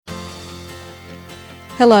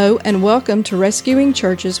Hello and welcome to Rescuing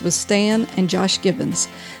Churches with Stan and Josh Gibbons.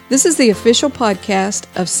 This is the official podcast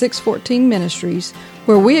of 614 Ministries,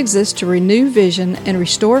 where we exist to renew vision and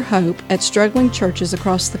restore hope at struggling churches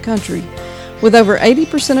across the country. With over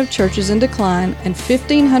 80% of churches in decline and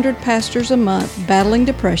 1,500 pastors a month battling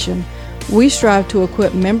depression, we strive to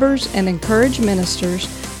equip members and encourage ministers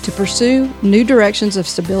to pursue new directions of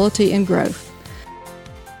stability and growth.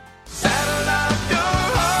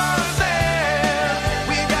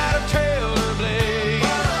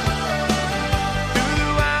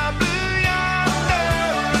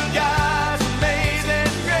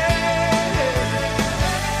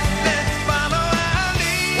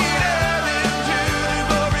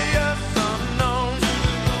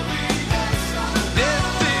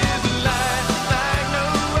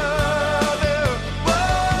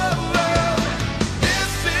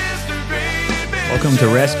 Welcome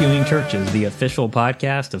to Rescuing Churches, the official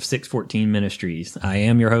podcast of 614 Ministries. I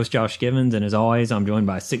am your host, Josh Gibbons, and as always, I'm joined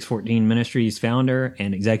by 614 Ministries founder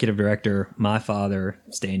and executive director, my father,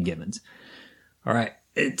 Stan Gibbons. All right,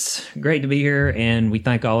 it's great to be here, and we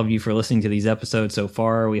thank all of you for listening to these episodes so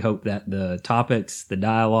far. We hope that the topics, the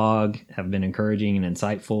dialogue have been encouraging and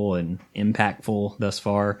insightful and impactful thus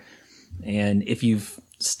far. And if you've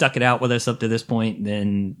stuck it out with us up to this point,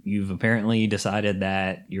 then you've apparently decided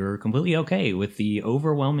that you're completely okay with the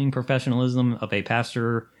overwhelming professionalism of a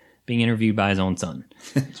pastor being interviewed by his own son.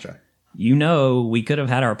 That's right. You know, we could have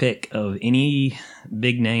had our pick of any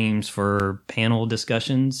big names for panel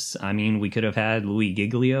discussions. I mean, we could have had Louis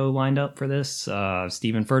Giglio lined up for this,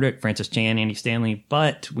 Stephen Furtick, Francis Chan, Andy Stanley,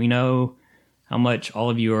 but we know how much all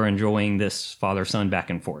of you are enjoying this father-son back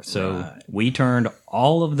and forth. So we turned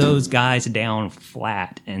all of those guys down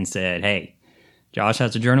flat and said, hey, Josh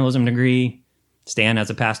has a journalism degree, Stan has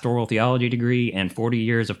a pastoral theology degree, and 40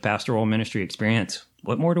 years of pastoral ministry experience.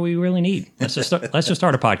 What more do we really need? Let's just start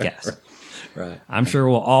a podcast. Right. I'm sure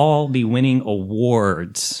we'll all be winning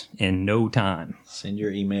awards in no time. Send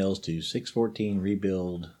your emails to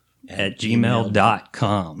 614rebuild at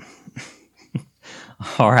gmail.com.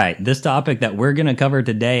 All right, this topic that we're going to cover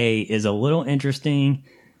today is a little interesting.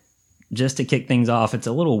 Just to kick things off, it's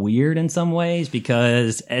a little weird in some ways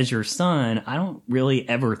because as your son, I don't really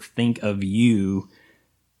ever think of you.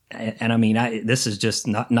 And I mean, this is just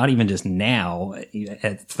not even just now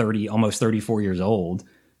at 30, almost 34 years old,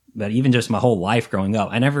 but even just my whole life growing up,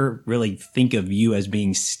 I never really think of you as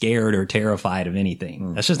being scared or terrified of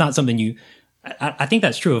anything. That's just not something I think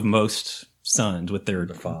that's true of most sons with their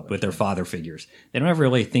father figures. They don't ever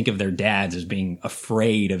really think of their dads as being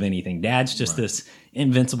afraid of anything. Dad's just this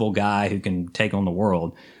invincible guy who can take on the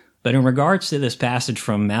world. But in regards to this passage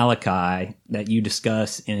from Malachi that you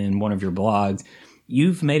discuss in one of your blogs,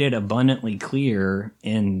 you've made it abundantly clear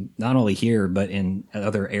in not only here, but in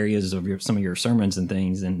other areas of some of your sermons and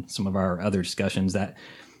things and some of our other discussions that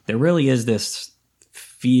there really is this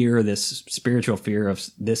fear, this spiritual fear of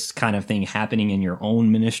this kind of thing happening in your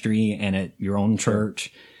own ministry and at your own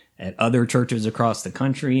church, at other churches across the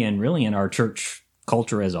country, and really in our church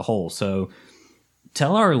culture as a whole. So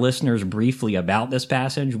tell our listeners briefly about this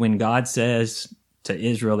passage when God says to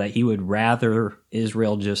Israel that he would rather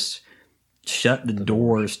Israel just shut the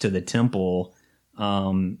doors to the temple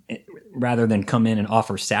rather than come in and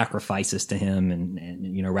offer sacrifices to him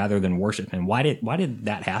and you know, rather than worship him. Why did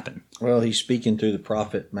that happen? Well, he's speaking through the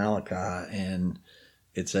prophet Malachi, and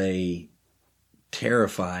it's a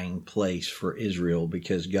terrifying place for Israel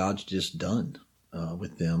because God's just done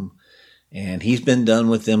with them, and he's been done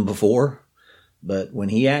with them before. But when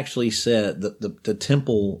he actually said the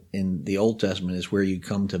temple in the Old Testament is where you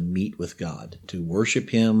come to meet with God, to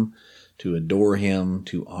worship him, to adore him,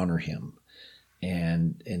 to honor him.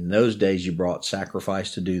 And in those days, you brought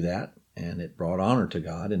sacrifice to do that, and it brought honor to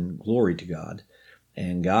God and glory to God.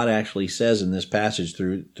 And God actually says in this passage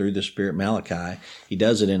through the Spirit Malachi, he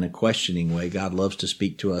does it in a questioning way. God loves to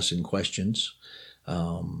speak to us in questions.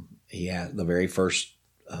 He has the very first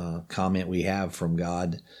comment we have from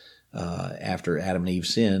God after Adam and Eve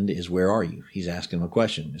sinned is, where are you? He's asking them a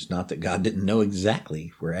question. It's not that God didn't know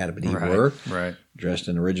exactly where Adam and Eve were, dressed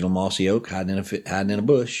in original mossy oak, hiding in a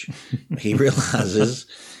bush. He realizes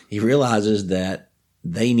that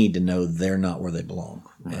they need to know they're not where they belong.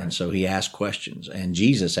 Right. And so he asks questions, and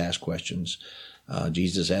Jesus asks questions.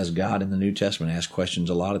 Jesus, as God in the New Testament, asks questions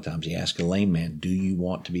a lot of times. He asks a lame man, do you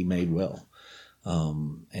want to be made well?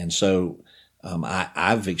 And so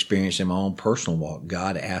I've experienced in my own personal walk,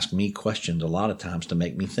 God asked me questions a lot of times to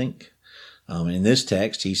make me think. In this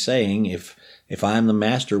text, he's saying, if I'm the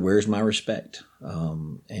master, where's my respect?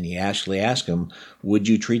 And he actually asked him, would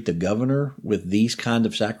you treat the governor with these kind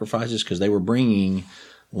of sacrifices? Because they were bringing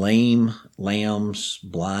lame lambs,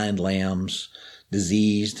 blind lambs,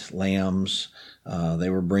 diseased lambs. They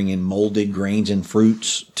were bringing molded grains and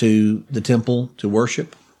fruits to the temple to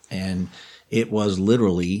worship. And it was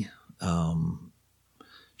literally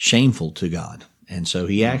shameful to God. And so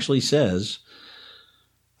he actually says,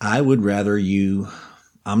 I'm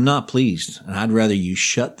not pleased, and I'd rather you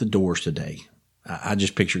shut the doors today. I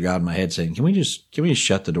just picture God in my head saying, can we just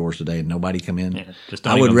shut the doors today and nobody come in? Yeah,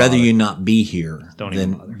 I would rather you not be here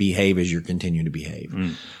than behave as you're continuing to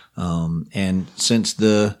behave. And since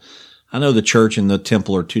I know the church and the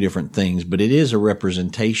temple are two different things, but it is a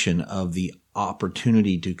representation of the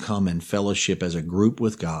opportunity to come and fellowship as a group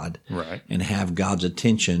with God, right, and have God's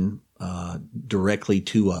attention directly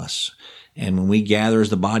to us. And when we gather as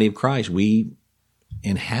the body of Christ, we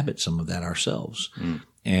inhabit some of that ourselves.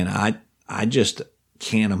 And I just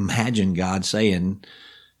can't imagine God saying,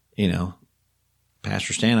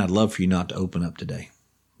 Pastor Stan, I'd love for you not to open up today.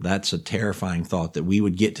 That's a terrifying thought, that we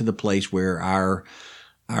would get to the place where our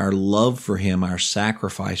love for him, our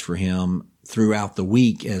sacrifice for him throughout the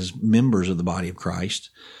week as members of the body of Christ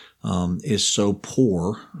is so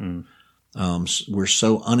poor. We're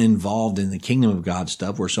so uninvolved in the kingdom of God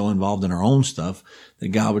stuff. We're so involved in our own stuff that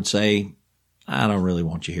God would say, I don't really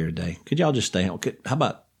want you here today. Could y'all just stay home? How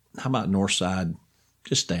about Northside?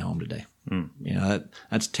 Just stay home today.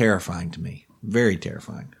 That's terrifying to me. Very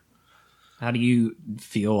terrifying. How do you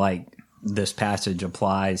feel like this passage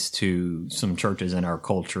applies to some churches in our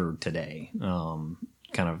culture today?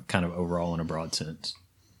 Kind of overall in a broad sense.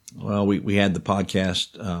 Well, we had the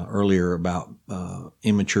podcast earlier about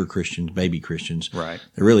immature Christians, baby Christians. Right.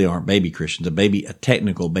 They really aren't baby Christians. A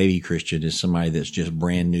technical baby Christian is somebody that's just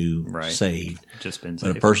brand new, right, saved. Just been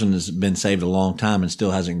saved. But a person that's been saved a long time and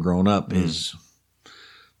still hasn't grown up is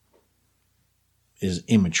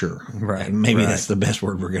immature. Right. Maybe that's the best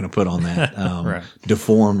word we're going to put on that. Right.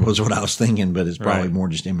 Deformed was what I was thinking, but it's probably more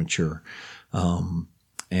just immature.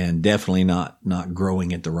 And definitely not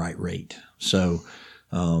growing at the right rate. So,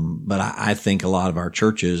 but I think a lot of our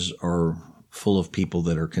churches are full of people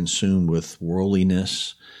that are consumed with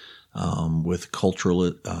worldliness, with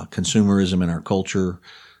cultural consumerism in our culture,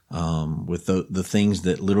 with the things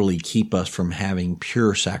that literally keep us from having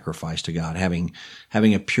pure sacrifice to God, having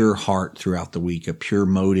a pure heart throughout the week, a pure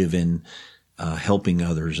motive in helping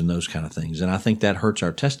others and those kind of things. And I think that hurts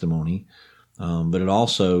our testimony, but it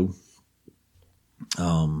also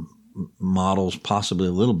models possibly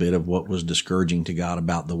a little bit of what was discouraging to God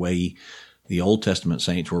about the way the Old Testament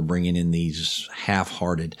saints were bringing in these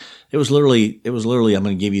half-hearted. It was literally, I'm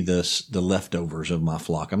going to give you the leftovers of my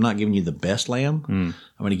flock. I'm not giving you the best lamb. I'm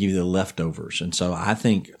going to give you the leftovers. And so I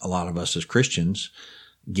think a lot of us as Christians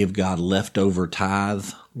give God leftover tithe,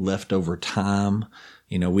 leftover time.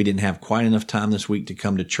 We didn't have quite enough time this week to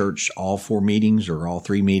come to church all 4 meetings or all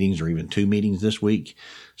 3 meetings or even 2 meetings this week.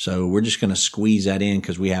 So we're just going to squeeze that in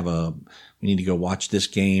because we need to go watch this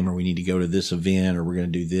game, or we need to go to this event, or we're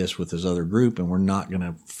going to do this with this other group. And we're not going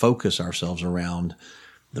to focus ourselves around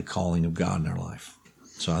the calling of God in our life.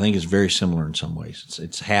 So I think it's very similar in some ways.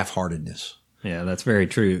 It's half-heartedness. Yeah, that's very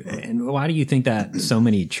true. And why do you think that so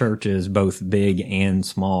many churches, both big and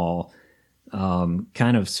small,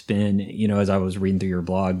 kind of spend, as I was reading through your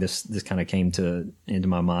blog, this kind of came into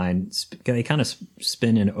my mind. They kind of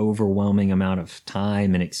spend an overwhelming amount of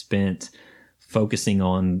time and expense focusing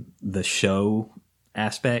on the show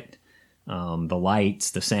aspect, the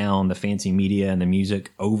lights, the sound, the fancy media, and the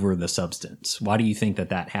music over the substance. Why do you think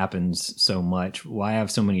that happens so much? Why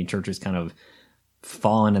have so many churches kind of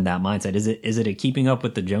fallen in that mindset? Is it a keeping up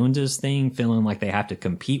with the Joneses thing, feeling like they have to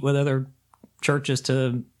compete with other churches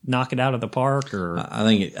to knock it out of the park? Or I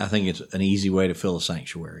think it's an easy way to fill a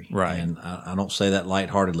sanctuary, right? And I don't say that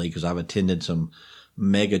lightheartedly because I've attended some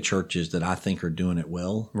mega churches that I think are doing it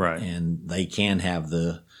well, right? And they can have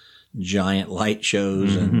the giant light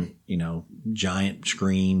shows and giant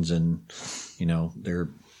screens, and their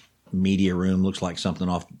media room looks like something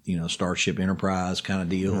off Starship Enterprise kind of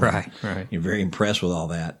deal, right? You're very impressed with all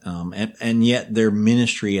that, and yet their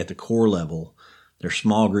ministry at the core level, their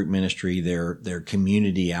small group ministry, their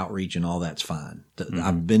community outreach, and all that's fine.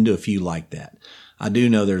 I've been to a few like that. I do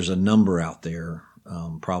know there's a number out there,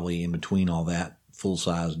 probably in between all that,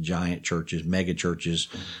 full-size giant churches, mega churches,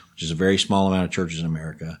 which is a very small amount of churches in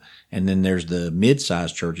America. And then there's the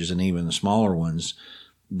mid-sized churches and even the smaller ones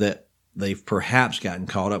that they've perhaps gotten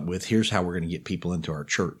caught up with. Here's how we're going to get people into our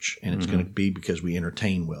church, and it's going to be because we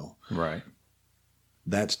entertain well. Right.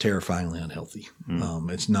 That's terrifyingly unhealthy.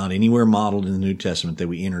 It's not anywhere modeled in the New Testament that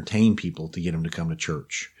we entertain people to get them to come to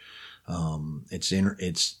church.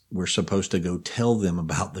 We're supposed to go tell them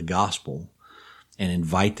about the gospel and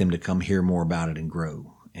invite them to come hear more about it and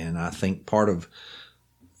grow. And I think part of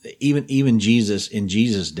even Jesus in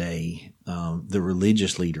Jesus' day, the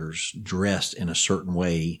religious leaders dressed in a certain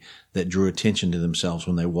way that drew attention to themselves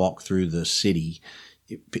when they walked through the city.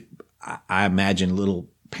 I imagine little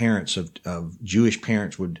parents of Jewish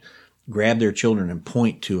parents would grab their children and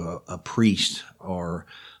point to a priest or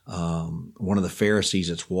one of the Pharisees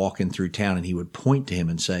that's walking through town, and he would point to him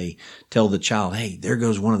and say, tell the child, hey, there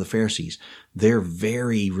goes one of the Pharisees. They're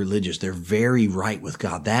very religious. They're very right with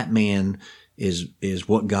God. That man is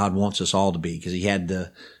what God wants us all to be, because he had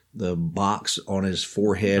the box on his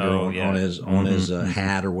forehead or on his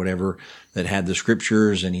hat or whatever that had the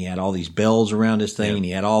scriptures, and he had all these bells around his thing, and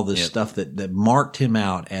he had all this stuff that marked him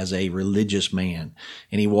out as a religious man,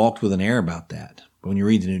 and he walked with an air about that. But when you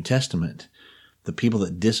read the New Testament, the people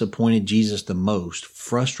that disappointed Jesus the most,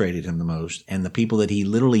 frustrated him the most, and the people that he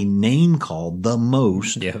literally name called the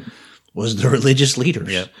most was the religious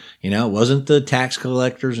leaders. Yep. You know, it wasn't the tax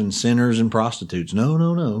collectors and sinners and prostitutes.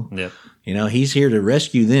 No. Yep. You know, he's here to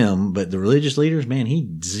rescue them, but the religious leaders, man, he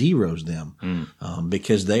zeroes them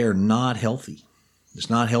because they are not healthy. It's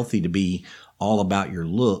not healthy to be all about your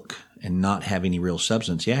look and not have any real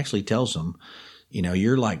substance. He actually tells them, you know,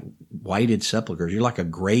 you're like whited sepulchres. You're like a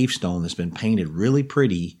gravestone that's been painted really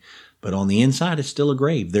pretty, but on the inside, it's still a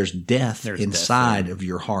grave. There's death inside of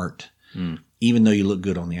your heart, even though you look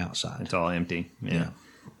good on the outside. It's all empty. Yeah.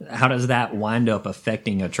 How does that wind up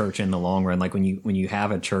affecting a church in the long run? Like when you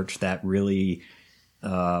have a church that really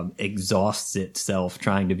exhausts itself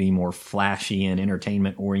trying to be more flashy and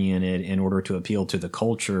entertainment oriented in order to appeal to the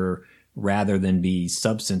culture, rather than be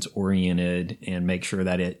substance oriented and make sure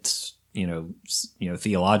that it's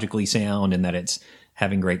theologically sound, and that it's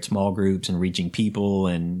having great small groups and reaching people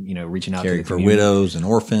and, reaching out caring to the for widows and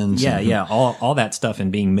orphans. Yeah. All that stuff,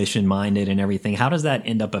 and being mission minded and everything. How does that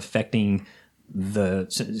end up affecting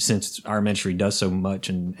since our ministry does so much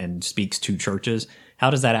and speaks to churches, how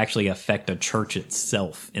does that actually affect a church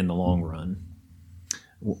itself in the long run?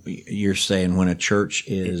 You're saying when a church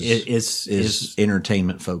is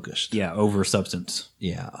entertainment focused, over substance.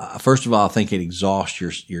 First of all, I think it exhausts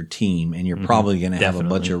your team, and you're probably going to have a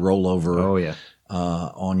bunch of rollover.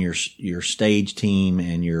 On your stage team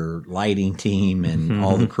and your lighting team and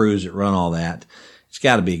all the crews that run all that. It's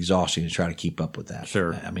got to be exhausting to try to keep up with that.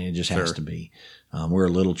 Sure. I mean, it just has to be. We're a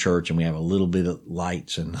little church, and we have a little bit of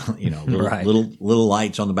lights and, little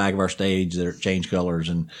lights on the back of our stage that change colors.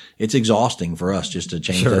 And it's exhausting for us just to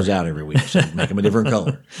change those out every week. So make them a different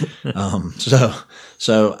color.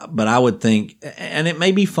 But I would think, and it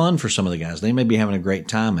may be fun for some of the guys. They may be having a great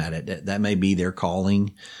time at it. That may be their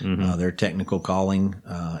calling, their technical calling,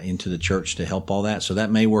 into the church to help all that. So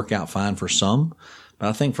that may work out fine for some. But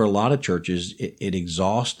I think for a lot of churches, it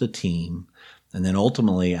exhausts the team. And then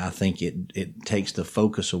ultimately, I think it takes the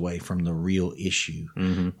focus away from the real issue,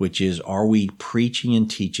 which is, are we preaching and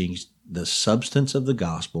teaching the substance of the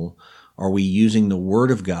gospel? Are we using the word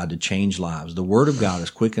of God to change lives? The word of God is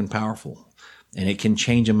quick and powerful, and it can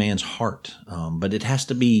change a man's heart. But it has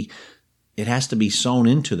to be sown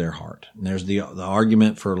into their heart. And there's the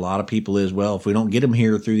argument for a lot of people is, well, if we don't get them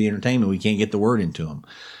here through the entertainment, we can't get the word into them.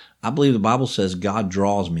 I believe the Bible says God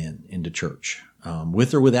draws men into church,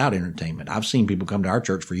 with or without entertainment. I've seen people come to our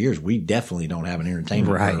church for years. We definitely don't have an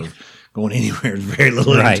entertainment curve going anywhere. There's very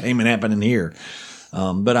little entertainment happening here.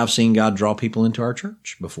 But I've seen God draw people into our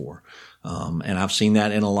church before. And I've seen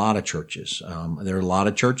that in a lot of churches. There are a lot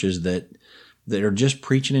of churches that are just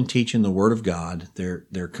preaching and teaching the word of God.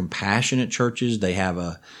 They're compassionate churches. They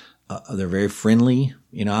have they're very friendly.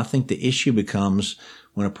 I think the issue becomes,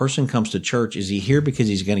 when a person comes to church, is he here because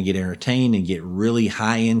he's going to get entertained and get really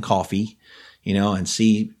high-end coffee, and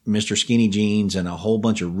see Mr. Skinny Jeans and a whole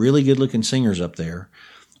bunch of really good-looking singers up there?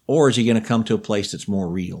 Or is he going to come to a place that's more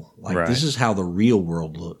real? This is how the real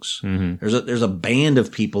world looks. There's a band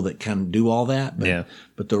of people that can do all that,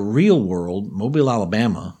 but the real world, Mobile,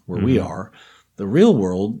 Alabama, where we are, the real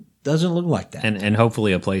world doesn't look like that. And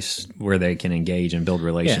hopefully a place where they can engage and build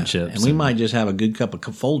relationships. Yeah. And we might just have a good cup of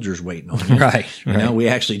Folgers waiting on you. Right. We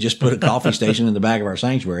actually just put a coffee station in the back of our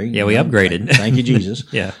sanctuary. Yeah, we upgraded. Thank you, Jesus.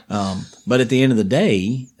 Yeah. But at the end of the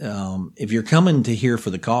day, if you're coming to here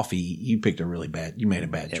for the coffee, you made a bad choice. You made a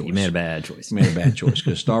bad choice. You made a bad choice,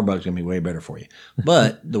 because Starbucks is going to be way better for you.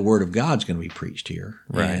 But the word of God's going to be preached here.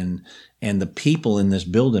 Right. And the people in this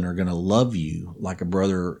building are going to love you like a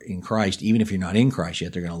brother in Christ. Even if you're not in Christ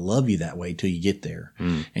yet, they're going to love you that way till you get there.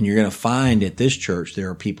 And you're going to find at this church there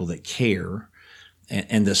are people that care.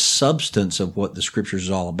 And the substance of what the scriptures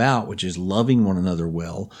is all about, which is loving one another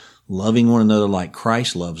well, loving one another like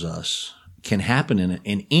Christ loves us, can happen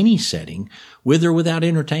in any setting, with or without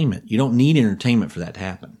entertainment. You don't need entertainment for that to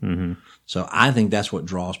happen. So I think that's what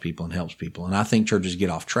draws people and helps people. And I think churches get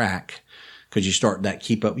off track because you start that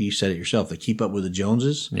keep up. You said it yourself, the keep up with the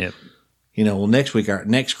Joneses. Yep. You know, well,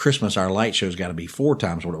 next Christmas, our light show's got to be 4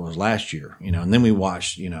 times what it was last year, you know, and then we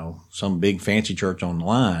watched, you know, some big fancy church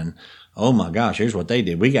online. Oh my gosh, here's what they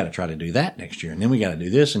did. We got to try to do that next year. And then we got to do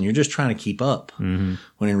this. And you're just trying to keep up. Mm-hmm.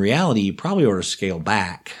 When in reality, you probably ought to scale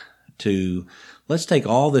back to let's take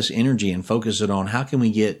all this energy and focus it on how can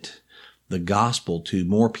we get the gospel to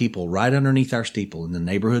more people right underneath our steeple in the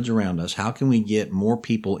neighborhoods around us? How can we get more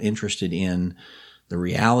people interested in the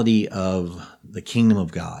reality of the kingdom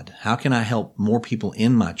of God? How can I help more people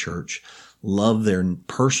in my church love their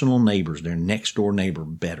personal neighbors, their next door neighbor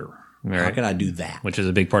better? Right. How can I do that? Which is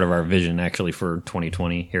a big part of our vision actually for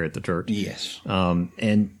 2020 here at the church. Yes.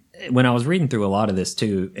 And when I was reading through a lot of this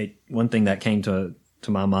too, one thing that came to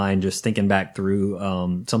my mind, just thinking back through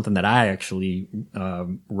something that I actually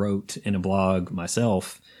wrote in a blog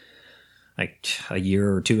myself like a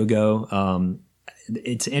year or two ago.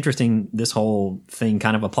 It's interesting, this whole thing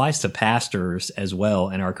kind of applies to pastors as well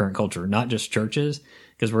in our current culture, not just churches,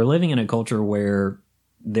 because we're living in a culture where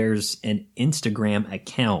there's an Instagram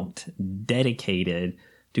account dedicated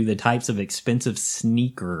to the types of expensive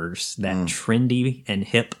sneakers that trendy and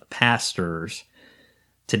hip pastors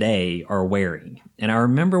today are wearing. And I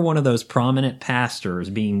remember one of those prominent pastors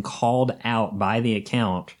being called out by the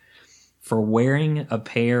account for wearing a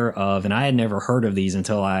pair of, and I had never heard of these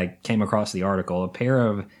until I came across the article, a pair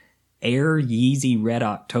of Air Yeezy Red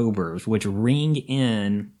Octobers, which ring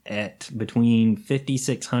in at between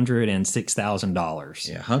 $5,600 and $6,000.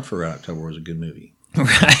 Yeah, Hunt for Red October was a good movie.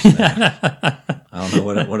 Right. I don't know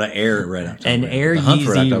what an Air Red October. An Air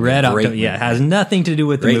Yeezy Red October. Yeah, it has nothing to do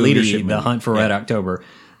with the movie, leadership The Hunt for Red October.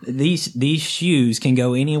 These shoes can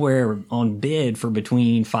go anywhere on bid for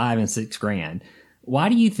between $5,000 and $6,000. Why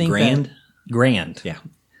do you think grand? Yeah.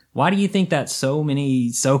 Why do you think that so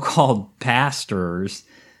many so-called pastors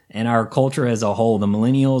and our culture as a whole, the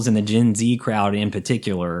millennials and the Gen Z crowd in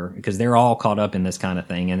particular, because they're all caught up in this kind of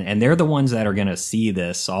thing, and they're the ones that are going to see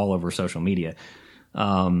this all over social media.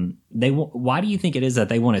 Why do you think it is that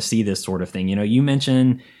they want to see this sort of thing? You know, you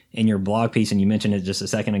mentioned in your blog piece, and you mentioned it just a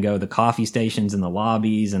second ago, the coffee stations and the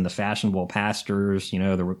lobbies and the fashionable pastors, you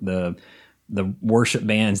know, the worship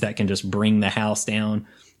bands that can just bring the house down.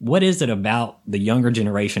 What is it about the younger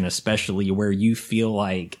generation, especially, where you feel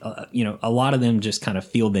like, you know, a lot of them just kind of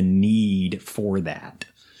feel the need for that?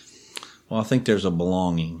 Well, I think there's a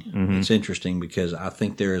belonging. Mm-hmm. It's interesting because I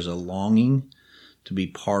think there is a longing to be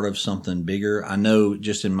part of something bigger. I know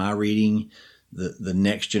just in my reading, the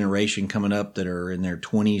next generation coming up that are in their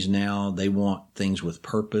 20s now, they want things with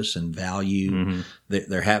purpose and value. Mm-hmm.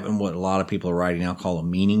 They're having what a lot of people are writing now call a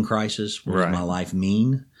meaning crisis. What does my life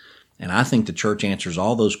mean? And I think the church answers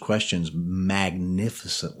all those questions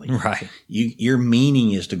magnificently. Right. Your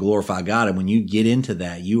meaning is to glorify God. And when you get into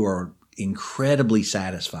that, you are incredibly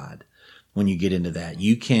satisfied when you get into that.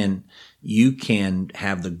 You can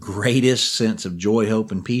have the greatest sense of joy, hope,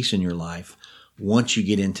 and peace in your life once you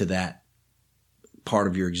get into that part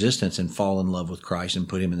of your existence and fall in love with Christ and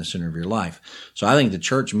put him in the center of your life. So I think the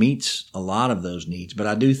church meets a lot of those needs, but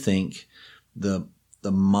I do think the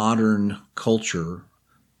modern culture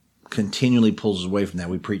continually pulls us away from that.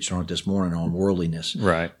 We preached on it this morning on worldliness.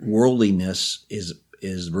 Right. Worldliness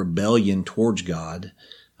is rebellion towards God.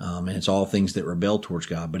 And it's all things that rebel towards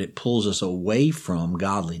God, but it pulls us away from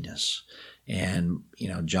godliness. And, you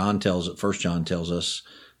know, John tells us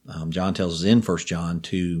in 1 John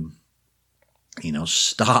to, you know,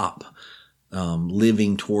 stop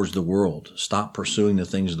living towards the world. Stop pursuing the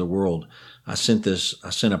things of the world. I sent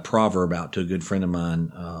a proverb out to a good friend of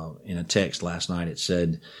mine in a text last night. It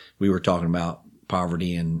said, we were talking about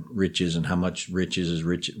poverty and riches and how much riches is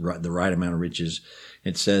the right amount of riches.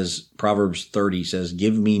 It says, Proverbs 30 says,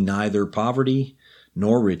 give me neither poverty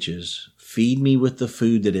nor riches. Feed me with the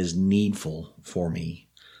food that is needful for me,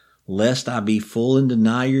 lest I be full and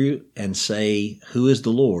deny you and say, who is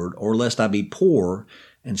the Lord? Or lest I be poor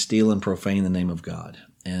and steal and profane the name of God.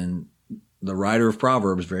 And the writer of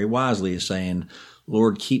Proverbs very wisely is saying,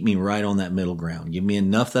 Lord, keep me right on that middle ground. Give me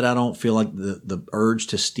enough that I don't feel like the urge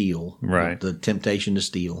to steal, right, the temptation to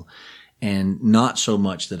steal, and not so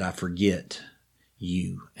much that I forget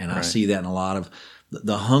you. And right. I see that in a lot of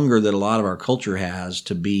the hunger that a lot of our culture has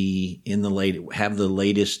to be in have the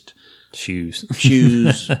latest shoes,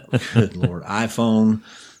 good Lord, iPhone,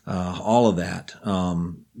 all of that.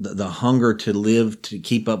 The hunger to live, to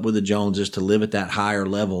keep up with the Joneses, to live at that higher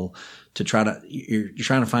level, you're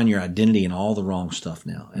trying to find your identity in all the wrong stuff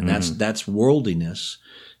now. And that's worldliness.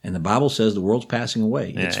 And the Bible says the world's passing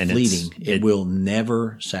away. It's fleeting. It will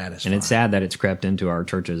never satisfy. And it's sad that it's crept into our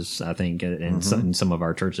churches, I think, and in some of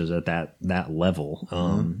our churches at that level.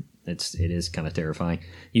 It is kind of terrifying.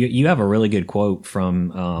 You have a really good quote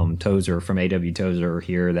from Tozer, from A.W. Tozer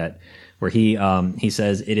here, where he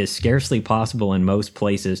says, "It is scarcely possible in most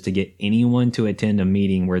places to get anyone to attend a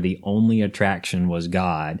meeting where the only attraction was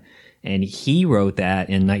God." And he wrote that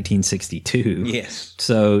in 1962. Yes.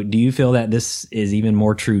 So, do you feel that this is even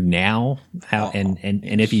more true now? And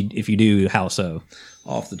if you do, how so?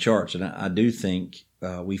 Off the charts. And I do think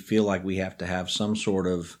we feel like we have to have some sort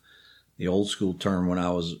of, the old school term when I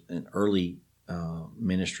was in early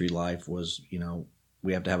ministry life was,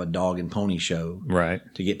 we have to have a dog and pony show, right,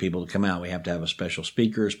 to get people to come out. We have to have a special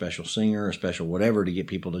speaker, a special singer, a special whatever to get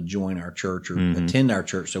people to join our church or attend our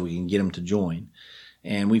church so we can get them to join.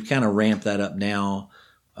 And we've kind of ramped that up now.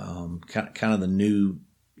 Kind of the new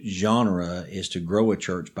genre is to grow a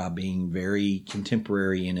church by being very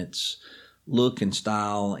contemporary in its look and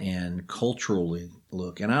style and culturally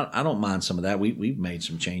look. And I don't mind some of that. We've made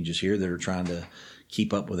some changes here that are trying to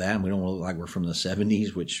keep up with that. And we don't want to look like we're from the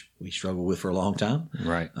 70s, which we struggled with for a long time.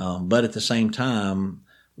 Right. But at the same time,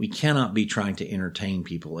 we cannot be trying to entertain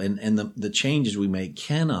people. And the changes we make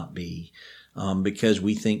cannot be because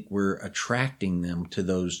we think we're attracting them to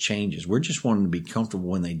those changes. We're just wanting to be comfortable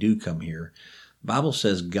when they do come here. The Bible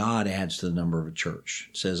says God adds to the number of a church.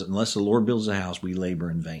 It says, unless the Lord builds a house, we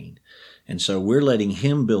labor in vain. And so we're letting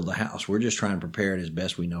him build the house. We're just trying to prepare it as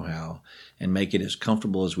best we know how and make it as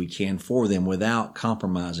comfortable as we can for them without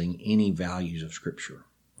compromising any values of Scripture.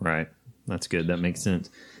 Right. That's good. That makes sense.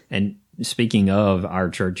 And speaking of our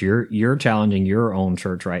church, you're challenging your own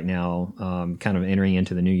church right now, kind of entering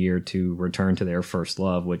into the new year to return to their first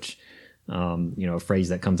love, which, a phrase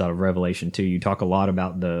that comes out of Revelation 2. You talk a lot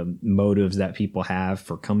about the motives that people have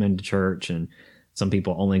for coming to church, and some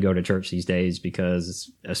people only go to church these days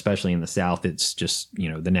because, especially in the South, it's just,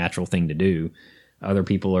 the natural thing to do. Other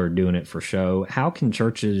people are doing it for show. How can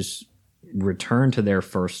churches return to their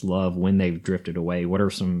first love when they've drifted away? What are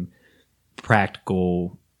some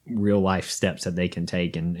practical, real life steps that they can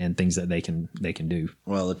take and things that they can do?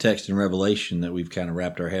 Well, the text in Revelation that we've kind of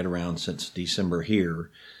wrapped our head around since December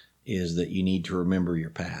here is that you need to remember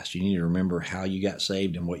your past. You need to remember how you got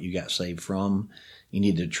saved and what you got saved from. You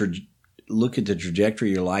need to look at the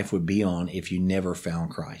trajectory your life would be on if you never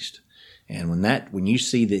found Christ. And when you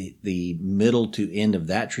see the middle to end of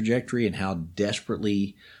that trajectory and how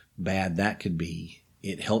desperately bad that could be,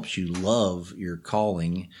 it helps you love your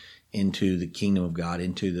calling into the kingdom of God,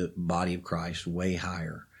 into the body of Christ way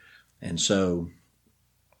higher. And so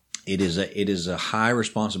it is a high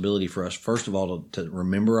responsibility for us, first of all, to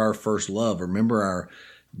remember our first love, remember our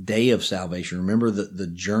day of salvation, remember the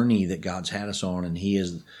journey that God's had us on, and he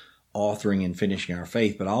is authoring and finishing our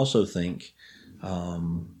faith. But I also think,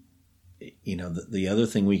 the other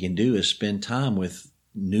thing we can do is spend time with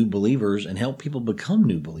new believers and help people become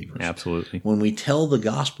new believers. Absolutely. When we tell the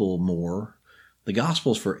gospel more, the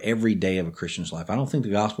gospel is for every day of a Christian's life. I don't think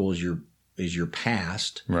the gospel is your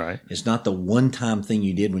past. Right. It's not the one-time thing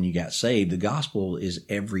you did when you got saved. The gospel is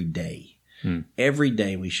every day. Every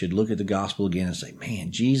day we should look at the gospel again and say,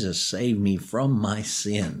 man, Jesus saved me from my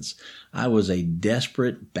sins. I was a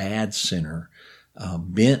desperate, bad sinner,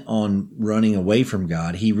 bent on running away from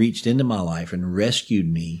God. He reached into my life and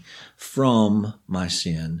rescued me from my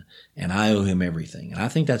sin, and I owe him everything. And I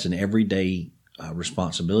think that's an everyday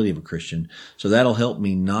responsibility of a Christian. So that'll help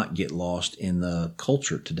me not get lost in the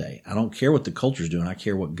culture today. I don't care what the culture's doing. I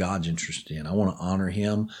care what God's interested in. I want to honor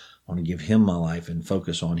him. I want to give him my life and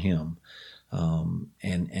focus on him.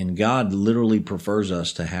 And God literally prefers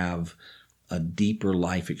us to have a deeper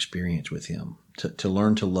life experience with him, to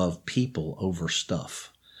learn to love people over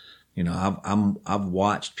stuff. I've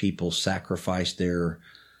watched people sacrifice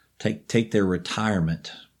take their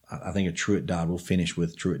retirement. I think of Truett Dodd. We'll finish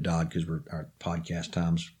with Truett Dodd because our podcast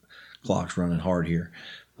clock's running hard here.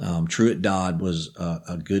 Truett Dodd was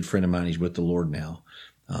a good friend of mine. He's with the Lord now.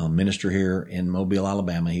 Minister here in Mobile,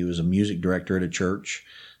 Alabama. He was a music director at a church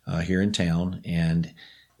here in town, and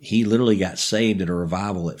he literally got saved at a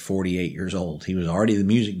revival at 48 years old. He was already the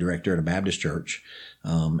music director at a Baptist church,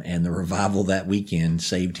 and the revival that weekend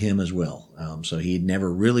saved him as well. So he had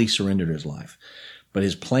never really surrendered his life. But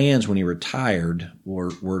his plans when he retired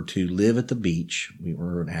were to live at the beach. We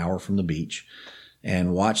were an hour from the beach,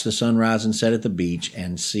 and watch the sunrise and set at the beach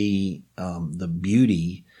and see the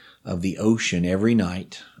beauty of the ocean every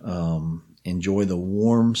night. Enjoy the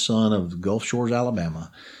warm sun of Gulf Shores,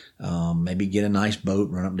 Alabama. Maybe get a nice boat,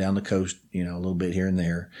 run up down the coast, a little bit here and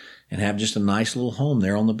there, and have just a nice little home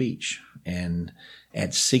there on the beach. And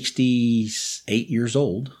at 68 years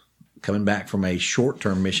old, coming back from a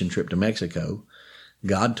short-term mission trip to Mexico,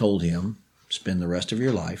 God told him, spend the rest of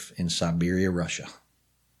your life in Siberia, Russia,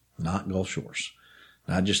 not Gulf Shores.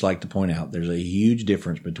 And I'd just like to point out there's a huge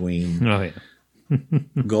difference between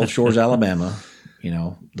Gulf Shores, Alabama,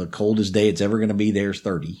 the coldest day it's ever going to be there is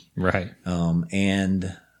 30. Right.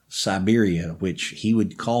 And Siberia, which he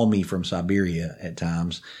would call me from Siberia at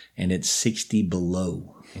times, and it's 60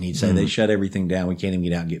 below. And he'd say, they shut everything down. We can't even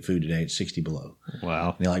get out and get food today. It's 60 below.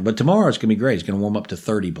 Wow. And they're like, but tomorrow it's going to be great. It's going to warm up to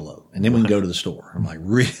 30 below. And then we can go to the store. I'm like,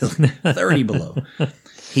 really? 30 below.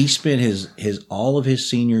 He spent his all of his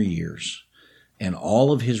senior years and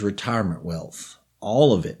all of his retirement wealth,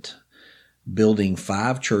 all of it, building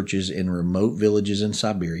 5 churches in remote villages in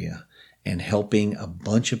Siberia and helping a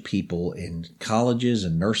bunch of people in colleges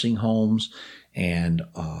and nursing homes and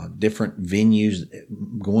different venues,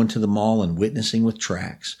 going to the mall and witnessing with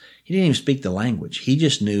tracts. He didn't even speak the language. He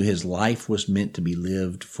just knew his life was meant to be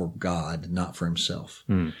lived for God, not for himself.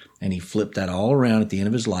 And he flipped that all around at the end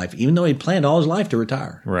of his life, even though he planned all his life to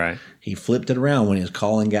retire. Right. He flipped it around when his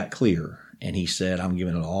calling got clear, and he said, I'm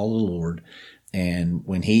giving it all to the Lord. And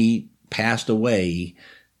when he passed away,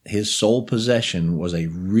 his sole possession was a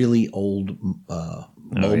really old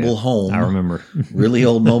mobile home. I remember. Really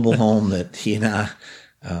old mobile home that he and I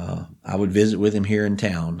would visit with him here in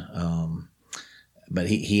town. But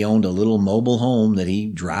he owned a little mobile home that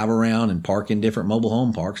he'd drive around and park in different mobile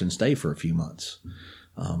home parks and stay for a few months.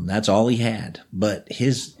 That's all he had. But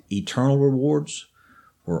his eternal rewards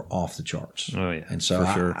were off the charts. Oh yeah. And so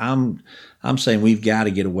for sure. I'm saying we've got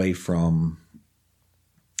to get away from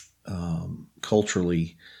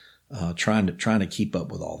culturally trying to keep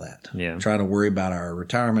up with all that. Yeah. Trying to worry about our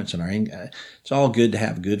retirements and it's all good to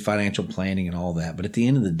have good financial planning and all that. But at the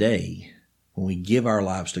end of the day, when we give our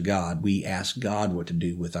lives to God, we ask God what to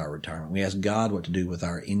do with our retirement. We ask God what to do with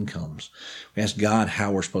our incomes. We ask God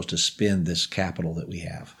how we're supposed to spend this capital that we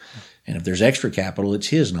have. And if there's extra capital, it's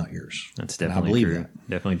His, not yours. That's And definitely true. that.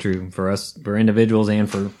 Definitely true for us, for individuals and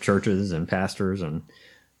for churches and pastors and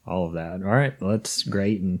all of that. All right. Well, that's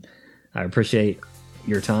great. And I appreciate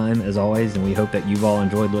your time as always, and we hope that you've all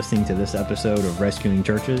enjoyed listening to this episode of Rescuing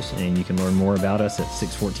Churches. And you can learn more about us at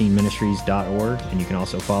 614ministries.org, and you can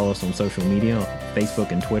also follow us on social media,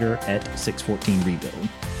 Facebook and Twitter at 614rebuild.